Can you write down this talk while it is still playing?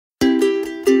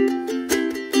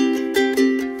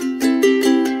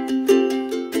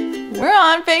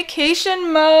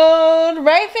vacation mode.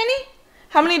 Right, Finny?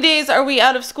 How many days are we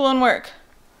out of school and work?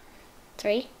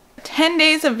 3. 10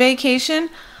 days of vacation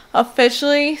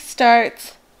officially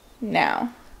starts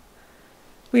now.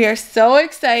 We are so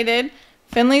excited.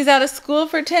 Finley's out of school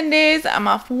for 10 days. I'm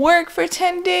off work for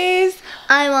 10 days.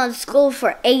 I'm on school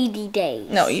for 80 days.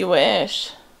 No, you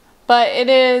wish. But it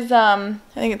is, I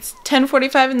think it's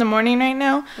 10:45 in the morning right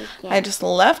now. Yeah. I just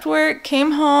left work,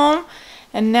 came home,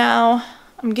 and now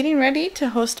I'm getting ready to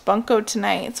host Bunco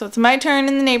tonight. So it's my turn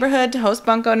in the neighborhood to host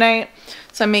Bunco night.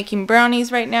 So I'm making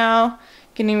brownies right now,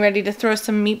 getting ready to throw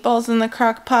some meatballs in the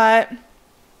crock pot,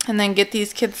 and then get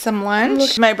these kids some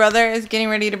lunch. My brother is getting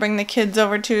ready to bring the kids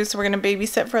over too, so we're going to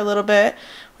babysit for a little bit,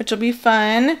 which will be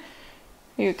fun.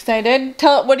 Are you excited?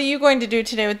 What are you going to do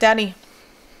today with Daddy?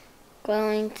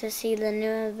 Going to see the new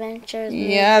Avengers movie.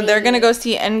 Yeah, they're going to go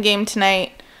see Endgame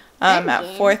tonight at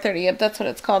Endgame? 4:30. Yep, that's what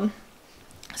it's called.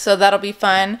 So that'll be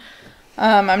fun.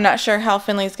 I'm not sure how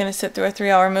Finley's going to sit through a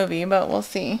 3-hour movie, but we'll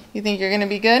see. You think you're going to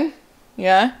be good?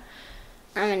 Yeah?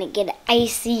 I'm going to get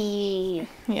icy.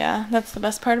 Yeah, that's the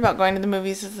best part about going to the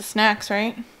movies is the snacks,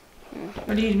 right?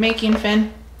 What are you making,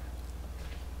 Finn?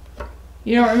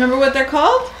 You don't remember what they're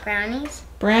called? Brownies?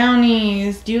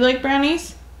 Brownies. Do you like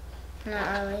brownies?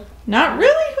 Not really. Not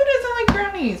really? Who doesn't like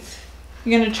brownies?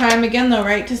 You're going to try them again though,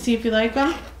 right? To see if you like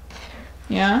them?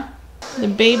 Yeah? The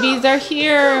babies are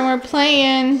here and we're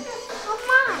playing.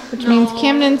 Which means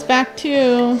Camden's back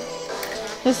too.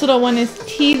 This little one is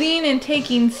teething and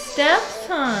taking steps,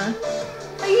 huh?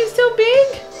 Are you so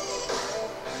big?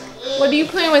 What are you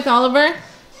playing with, Oliver?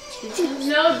 No, Do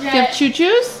you have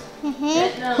choo-choos?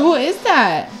 Mm-hmm. Who is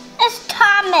that? It's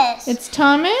Thomas. It's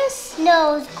Thomas?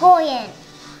 No, it's Gordon.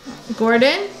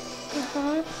 Gordon?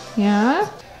 Mm-hmm. Yeah?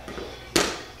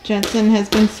 Jensen has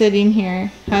been sitting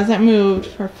here, hasn't moved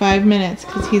for 5 minutes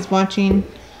because he's watching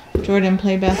Jordan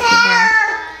play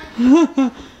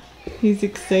basketball. He's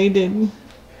excited.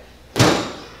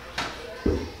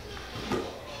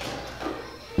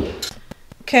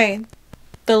 Okay,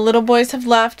 the little boys have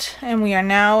left and we are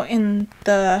now in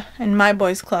my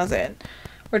boys' closet.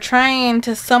 We're trying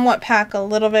to somewhat pack a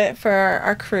little bit for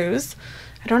our cruise.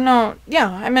 I don't know. Yeah,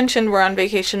 I mentioned we're on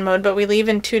vacation mode, but we leave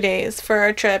in 2 days for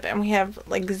our trip and we have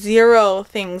like 0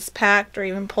 things packed or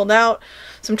even pulled out.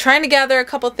 So I'm trying to gather a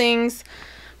couple things,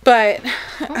 but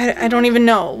I don't even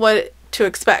know what to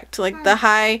expect. Like the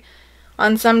high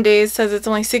on some days says it's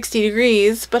only 60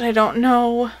 degrees, but I don't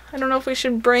know. I don't know if we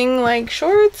should bring like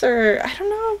shorts or I don't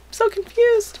know. I'm so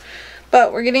confused.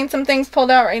 But we're getting some things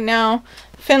pulled out right now.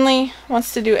 Finley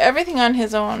wants to do everything on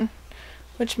his own,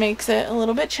 which makes it a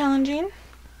little bit challenging.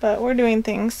 But we're doing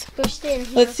things.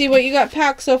 Let's see what you got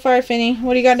packed so far, Finny.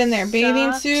 What do you got in there?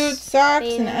 Bathing suits, socks,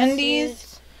 and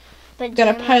undies. Got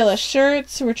a pile of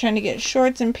shirts. We're trying to get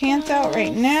shorts and pants out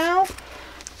right now.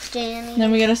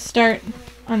 Then we gotta start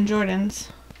on Jordan's.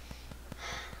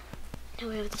 Now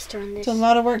we have to start on this. It's a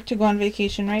lot of work to go on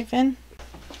vacation, right, Finn?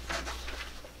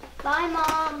 Bye,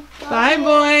 Mom. Bye,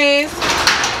 boys.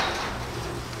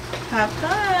 Have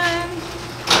fun.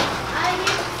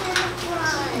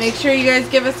 Make sure you guys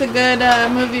give us a good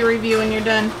movie review when you're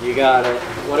done. You got it.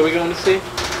 What are we going to see?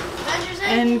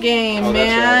 Endgame, oh,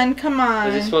 man. Right. Come on.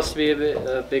 Is it supposed to be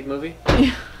a big movie?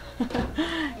 Yeah.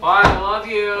 Bye, I love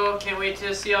you. Can't wait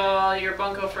to see all your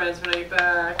Bunco friends when I get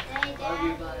back. Love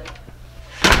you,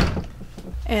 bud.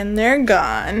 And they're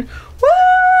gone.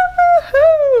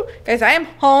 Woohoo! Guys, I am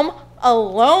home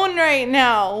alone right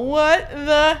now. What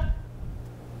the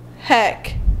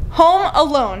heck? Home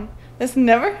alone. This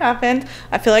never happened.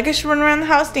 I feel like I should run around the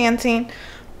house dancing,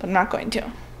 but I'm not going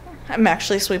to. I'm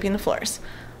actually sweeping the floors.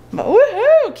 But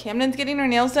woohoo! Camden's getting her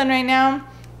nails done right now.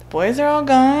 The boys are all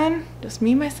gone. Just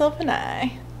me, myself, and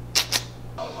I.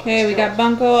 Okay, we got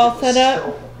Bunco all set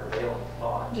up.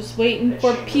 Just waiting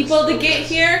for people to get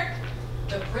here.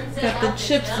 Got the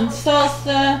chips and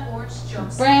salsa,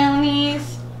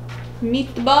 brownies,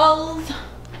 meatballs,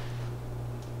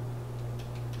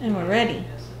 and we're ready.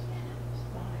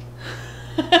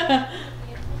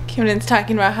 Camden's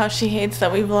talking about how she hates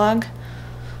that we vlog.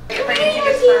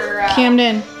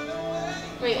 Camden.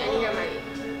 Wait, I need your money.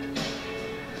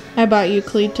 I bought you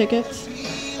Cleed tickets.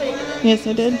 Yes,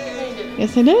 I did.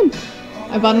 Yes, I did.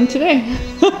 I bought them today.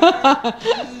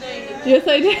 Yes,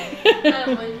 I did.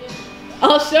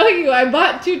 I'll show you. I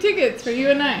bought 2 tickets for you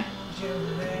and I.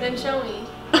 Then show me.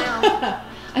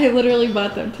 I literally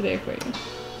bought them today for you.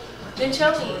 Then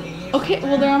show me. Okay,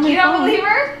 well they're on my phone. You don't believe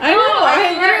her? I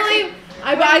know.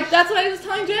 That's what I was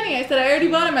telling Jenny. I said I already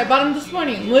bought him. I bought him this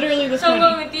morning. Literally this morning. So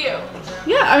I'm going with you.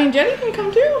 Yeah, I mean Jenny can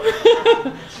come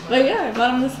too. But yeah, I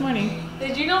bought him this morning.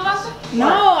 Did you know about this?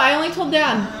 No, I only told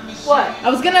Dad. What? I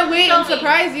was gonna wait Tell and me.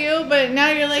 surprise you, but now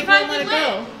you're like, Surprise well, let it me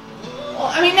go. Well,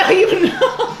 I mean, now you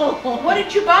know. What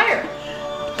did you buy her?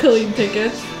 Khalid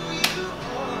tickets.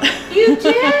 You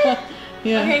did?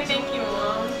 Yeah. Okay, thank you,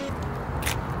 Mom.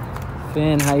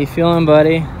 Finn, how you feeling,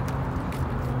 buddy?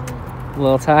 A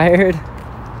little tired?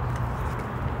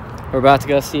 We're about to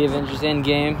go see Avengers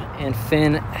Endgame, and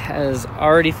Finn has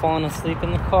already fallen asleep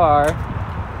in the car.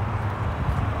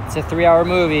 It's a 3-hour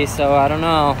movie, so I don't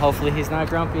know. Hopefully he's not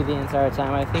grumpy the entire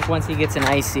time. I think once he gets an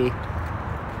icy,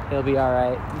 he'll be all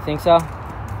right. You think so?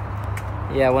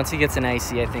 Yeah, once he gets an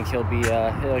icy, I think he'll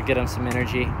get him some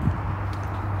energy.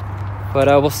 But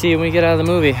we'll see when we get out of the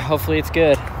movie. Hopefully it's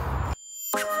good.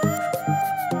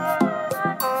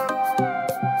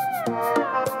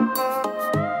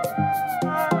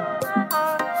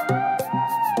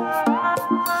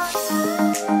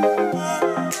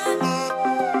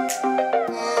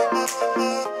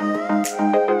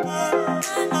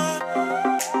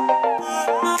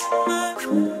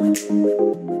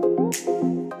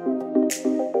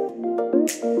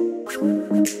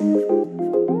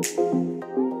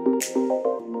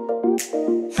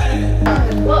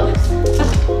 Look. It's on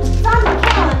the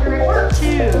calendar at work. 2.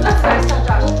 That's what I told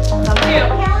Josh. I'll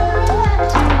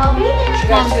be there.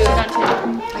 Got 2.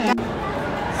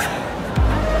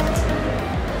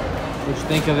 What'd you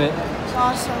think of it? It's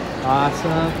awesome.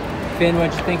 Awesome. Finn,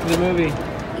 what'd you think of the movie?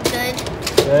 Good.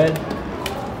 Good.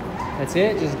 That's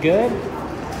it? Just good?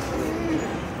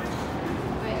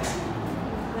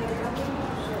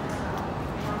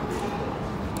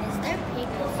 Is there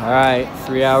people? Alright,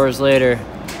 3 hours later,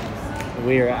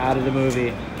 we are out of the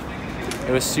movie.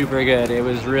 It was super good. It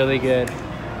was really good.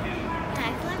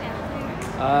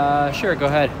 Sure, go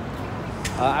ahead.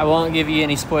 I won't give you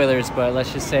any spoilers, but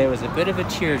let's just say it was a bit of a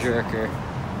tearjerker.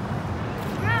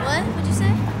 What? What'd you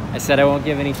say? I said I won't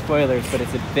give any spoilers, but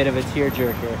it's a bit of a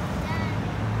tearjerker.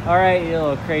 Alright, you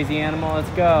little crazy animal, let's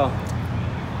go.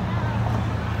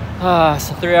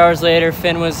 So 3 hours later,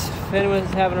 Finn was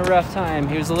having a rough time.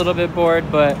 He was a little bit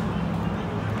bored, but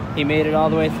he made it all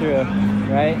the way through,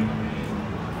 right?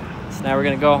 So now we're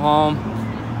gonna go home.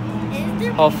 Is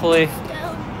there Hopefully. people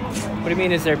still? What do you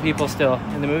mean, is there people still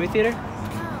in the movie theater? At the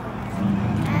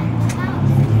house.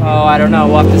 Oh, I don't know.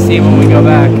 We'll have to see when we go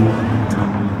back.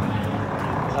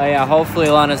 Oh yeah, hopefully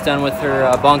Alana's done with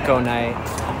her Bunco night.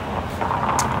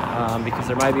 Because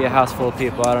there might be a house full of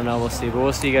people. I don't know. We'll see. But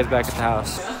we'll see you guys back at the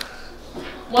house.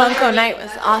 Bunco night was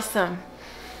awesome.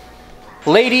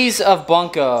 Ladies of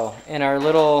Bunco in our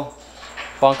little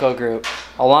Bunco group.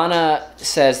 Alana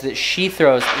says that she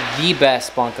throws the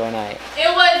best Bunco night. It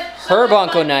was Her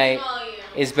Bunco night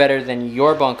is better than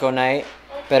your Bunco night,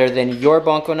 better than your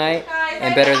Bunco night,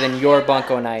 and better than your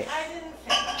Bunco night.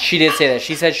 She did say that.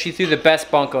 She said she threw the best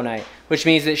Bunco night, which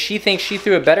means that she thinks she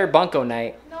threw a better Bunco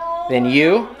night than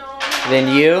you,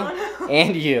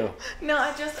 and you. No,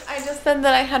 I just said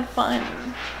that I had fun.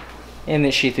 And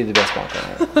that she threw the best Bunco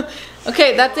night.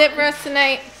 Okay, that's it for us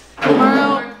tonight.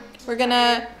 Tomorrow, we're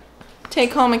gonna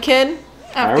take home a kid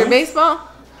after we? baseball.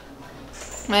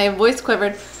 My voice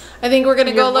quivered. I think we're gonna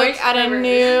Your go look voice at a quivered.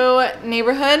 new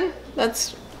neighborhood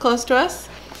that's close to us.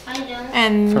 I don't.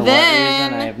 And For what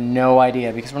reason? I have no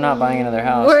idea because we're not buying another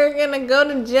house. we're gonna go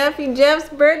to Jeff's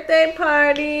birthday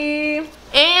party.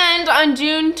 And on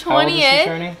June How old is she 20th,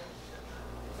 turning?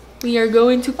 we are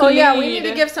going to Oh yeah, we need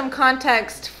to give some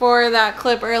context for that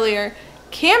clip earlier.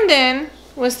 Camden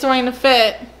was throwing a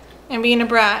fit and being a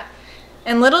brat.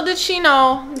 And little did she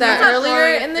know that Not earlier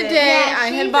throwing a in the fit. day Yeah, I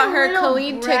had she's bought a her little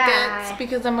Khalid brat. tickets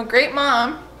because I'm a great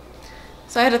mom.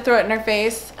 So I had to throw it in her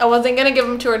face. I wasn't gonna give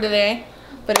them to her today,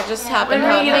 but it just happened.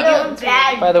 When are how you it gonna happened. give them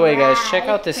to me? By the way, guys, check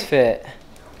out this fit.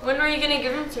 When are you gonna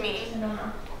give them to me?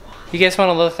 You guys want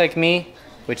to look like me,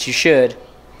 which you should,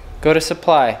 go to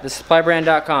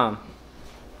thessupplybrand.com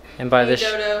and buy this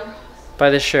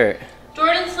shirt.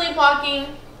 Jordan's sleepwalking.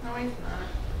 No, he's not.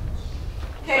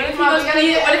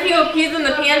 What if he goes pees in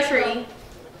the pantry?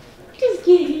 Just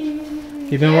kidding.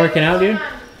 You been working out, dude?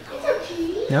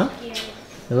 No?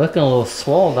 You're looking a little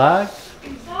swole, dog. You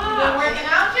been working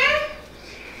out, Jay?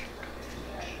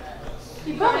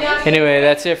 You probably are. Anyway,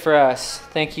 that's it for us.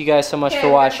 Thank you guys so much Okay, for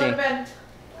we're gonna go watching. to bed.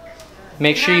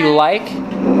 Make sure you like.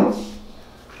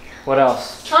 What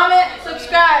else? Comment,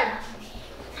 subscribe.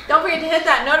 Don't forget to hit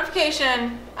that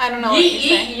notification. I don't know what you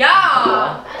say.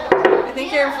 Yeah. I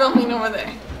think you're filming over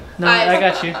there. No, I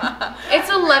got you. It's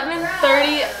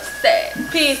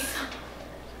 11:36. Peace.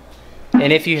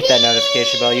 And if you hit that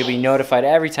notification bell, you'll be notified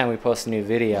every time we post a new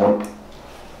video.